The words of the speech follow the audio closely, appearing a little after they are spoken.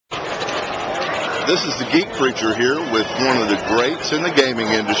This is the Geekpreacher here with one of the greats in the gaming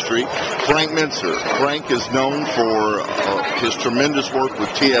industry, Frank Mentzer. Frank is known for his tremendous work with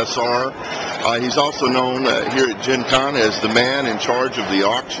TSR. He's also known here at GenCon as the man in charge of the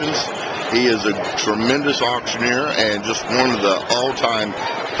auctions. He is a tremendous auctioneer and just one of the all-time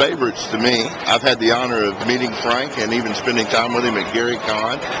favorites to me. I've had the honor of meeting Frank and even spending time with him at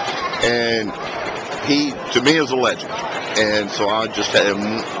GenCon, and he, to me, is a legend. And so I just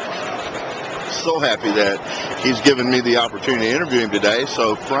am so happy that he's given me the opportunity to interview him today.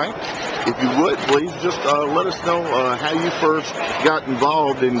 So Frank, if you would, please just let us know how you first got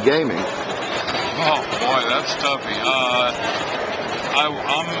involved in gaming. Oh boy, that's toughy.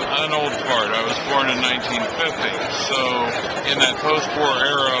 I'm an old fart. I was born in 1950, so in that post-war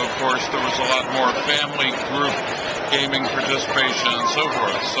era, of course, there was a lot more family group gaming participation and so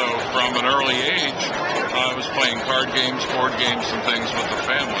forth. So from an early age, I was playing card games, board games, and things with the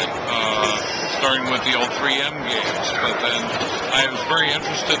family, starting with the old 3M games. But then I was very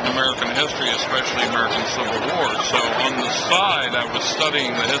interested in American history, especially American Civil War. So on the side, I was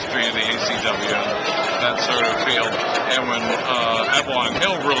studying the history of the ACW and that sort of field. And when Avalon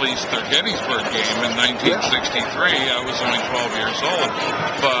Hill released their Gettysburg game in 1963, I was only 12 years old.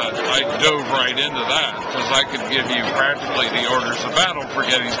 But I dove right into that because I could give you practically the orders of battle for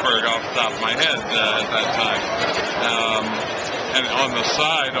Gettysburg off the top of my head at that time. And on the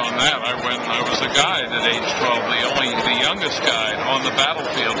side on that, I was a guide at age 12, the youngest guide on the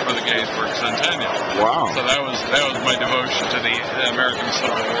battlefield for the Gettysburg Centennial. Wow. So that was my devotion to the American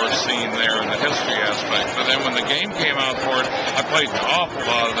Civil War scene there and the history aspect. But then when the game came out for it, I played an awful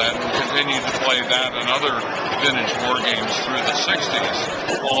lot of that and continued to play that and other vintage war games through the 60s,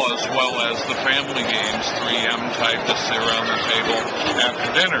 as well as the family games, 3M type, to sit around the table after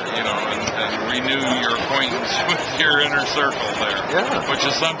dinner, and renew your acquaintance with your inner circle there, which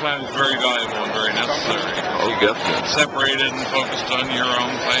is sometimes very valuable and very necessary. Oh, definitely. Separated and focused on your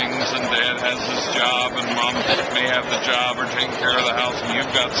own things, and Dad has his job, and Mom may have the job or taking care of the house, and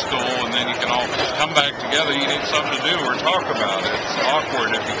you've got school, and then you can all come back together. You need something to do or talk about. It's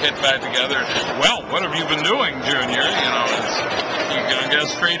awkward if you get back together. Well, what have you been doing, Junior? You gonna get a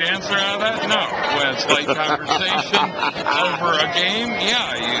straight answer out of that? No. When it's light conversation over a game,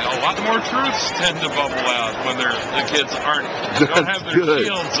 a lot more truths tend to bubble out when the kids don't have their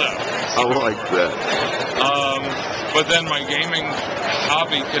shields up. I like that. But then my gaming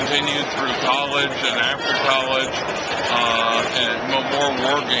hobby continued through college and after college, and more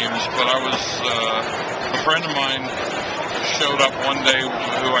war games. But a friend of mine showed up one day,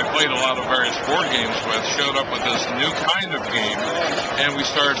 who I played a lot of various board games with, showed up with this new kind of game, and we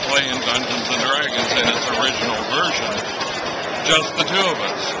started playing Dungeons and Dragons in its original version. Just the two of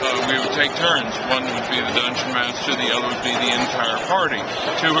us. We would take turns. One would be the dungeon master, the other would be the entire party.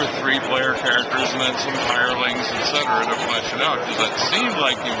 2 or 3 player characters, and then some hirelings, etc., to flesh it out, because that seemed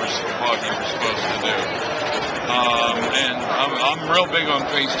like what you were supposed to do. And I'm real big on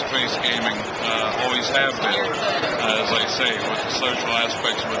face-to-face gaming, always have been, as I say, with the social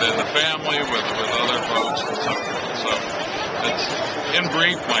aspects within the family, with other folks, and so forth. So it's, in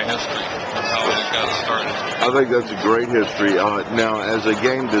brief, my history of how it got started. I think that's a great history. Now, as a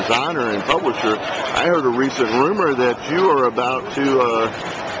game designer and publisher, I heard a recent rumor that you are about to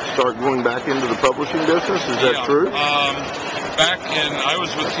start going back into the publishing business. Is that true? I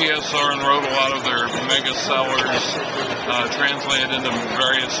was with TSR and wrote a lot of their mega sellers, translated into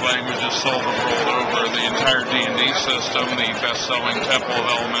various languages, sold and rolled over the entire D&D system, the best-selling Temple of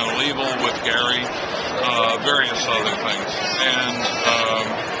Elemental Evil with Gary, various other things. And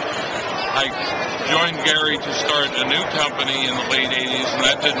I joined Gary to start a new company in the late 80s, and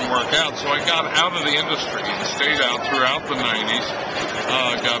that didn't work out. So I got out of the industry and stayed out throughout the 90s.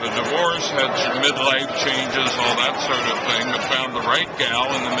 Got a divorce, had some midlife changes, all that sort of thing, but found the right gal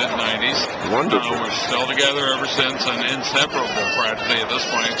in the mid-90s. Wonderful. We're still together ever since and inseparable practically at this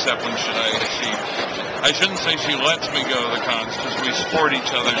point, except when I shouldn't say she lets me go to the cons, because we support each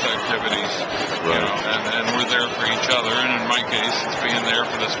other's activities, and we're there for each other. And in my case, it's being there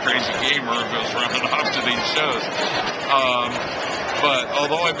for this crazy gamer who goes running off to these shows. But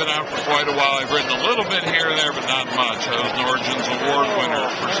although I've been out for quite a while, I've written a little bit here and there, but not much. I was an Origins Award winner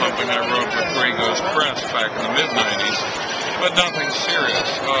for something I wrote with Grey Ghost Press back in the mid-90s. but nothing serious.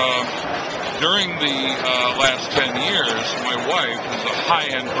 During the last 10 years, my wife is a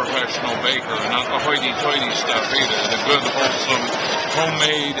high-end professional baker, not the hoity-toity stuff either, the good, wholesome,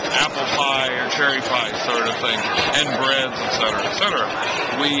 homemade apple pie or cherry pie sort of thing, and breads, etc., etc.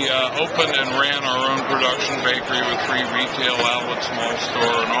 We opened and ran our own production bakery with 3 retail outlets, small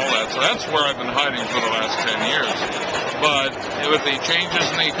store, and all that. So that's where I've been hiding for the last 10 years. But with the changes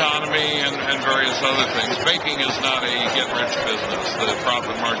in the economy and various other things, baking is not a get-rich business. The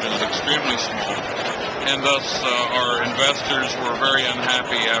profit margin is extremely small. And thus, our investors were very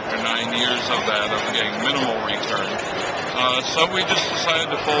unhappy after 9 years of that, of getting minimal return. So we just decided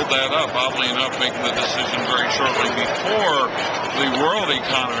to fold that up, oddly enough, making the decision very shortly before the world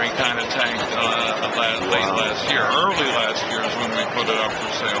economy kind of tanked late last year. Early last year is when we put it up for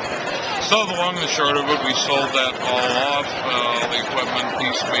sale. So the long and the short of it, we sold that all off, the equipment,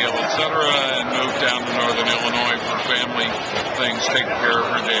 piecemeal, etc., and moved down to northern Illinois for family things, taking care of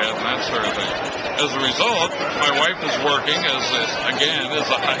her dad and that sort of thing. As a result, my wife is working as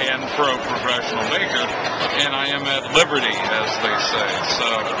a high-end pro professional baker, and I am at liberty, as they say. So,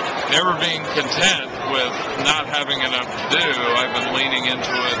 never being content with not having enough to do, I've been leaning into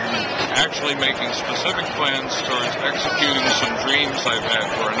it and actually making specific plans towards executing some dreams I've had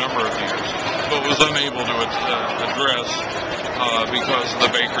for a number of years, but was unable to address because of the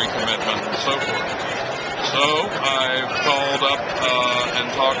bakery commitment and so forth. So I've called up and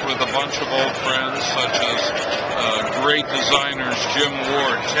talked with a bunch of old friends, such as great designers Jim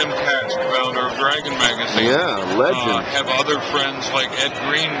Ward, Tim Katz, founder of Dragon Magazine. Yeah, legend. Have other friends like Ed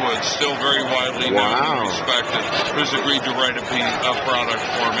Greenwood, still very widely known and respected, who's agreed to write a product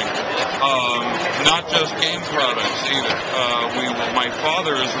for me. Not just game products either. My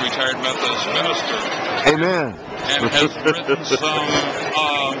father is a retired Methodist minister. Amen. And has written some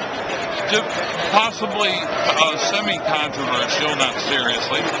possibly semi-controversial, not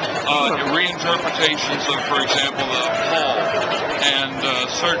seriously, reinterpretations of, for example, the Paul and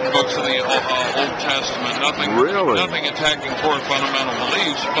certain books of the Old Testament. Nothing attacking core fundamental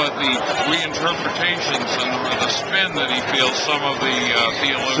beliefs, but the reinterpretations and the spin that he feels some of the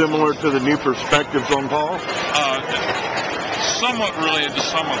theologians... Similar to the new perspectives on Paul? Somewhat related to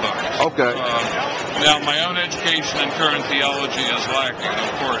some of those. Okay. Now, my own education in current theology is lacking,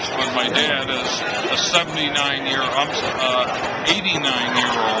 of course, but my dad is a 89-year-old,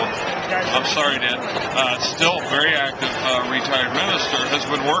 I'm sorry, Dad, still very active retired minister, has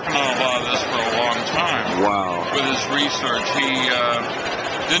been working on a lot of this for a long time. Wow. With his research. He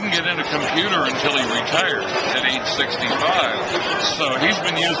didn't get into computer until he retired at age 65. So he's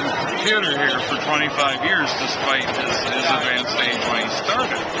been using computer here for 25 years despite his advanced age when he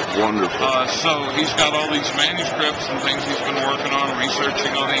started. Wonderful. So he's got all these manuscripts and things he's been working on,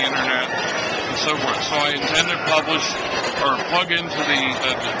 researching on the internet and so forth. So I intend to publish or plug into the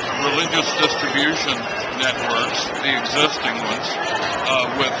religious distribution networks, the existing ones,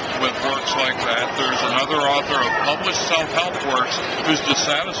 with works like that. There's another author of published self-help works who's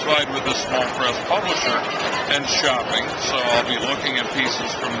dissatisfied with the small press publisher and shopping, so I'll be looking at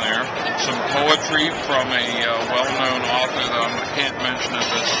pieces from there. Some poetry from a well-known author that I can't mention at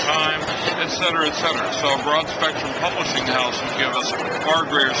this time, etc., etc. So a broad-spectrum publishing house would give us far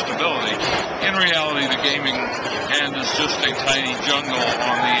greater stability. In reality, the gaming end is just a tiny jungle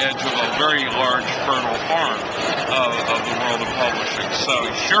on the edge of a very large, fertile farm of the world of publishing. So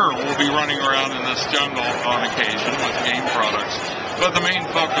sure, we'll be running around in this jungle on occasion with game products, but the main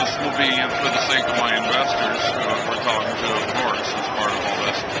focus will be, and for the sake of my investors, who we're talking to, of course, as part of all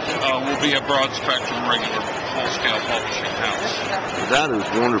this, will be a broad-spectrum, regular, full-scale publishing house. That is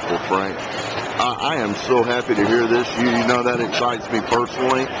wonderful, Frank. I am so happy to hear this. You know that excites me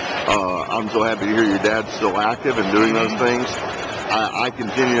personally. I'm so happy to hear your dad's still active and doing those things. I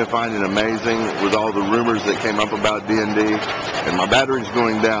continue to find it amazing with all the rumors that came up about D&D, and my battery's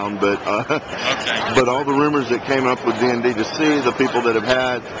going down, but but all the rumors that came up with D&D, to see the people that have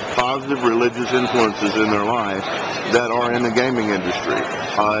had positive religious influences in their life that are in the gaming industry.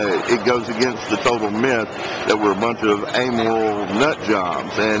 It goes against the total myth that we're a bunch of amoral nut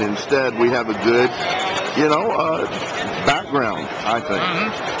jobs, and instead we have a good, background, I think.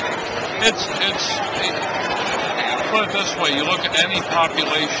 Put it this way, you look at any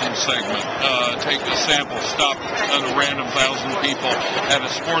population segment, take a sample, stop at a random 1,000 people at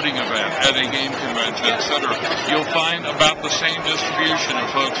a sporting event, at a game convention, etc. You'll find about the same distribution of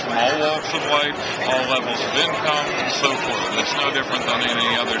folks from all walks of life, all levels of income, and so forth. It's no different than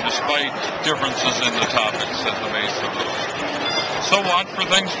any other, despite differences in the topics at the base of it. So watch for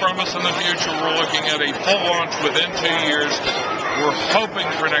things from us in the future. We're looking at a full launch within 2 years. We're hoping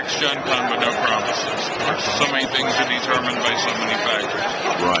for next GenCon, but no promises. so many things are determined by so many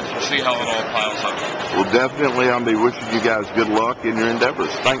factors. Right. We'll see how it all piles up. Well, definitely, I'll be wishing you guys good luck in your endeavors.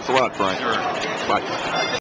 Thanks a lot, Frank. Sure. Bye.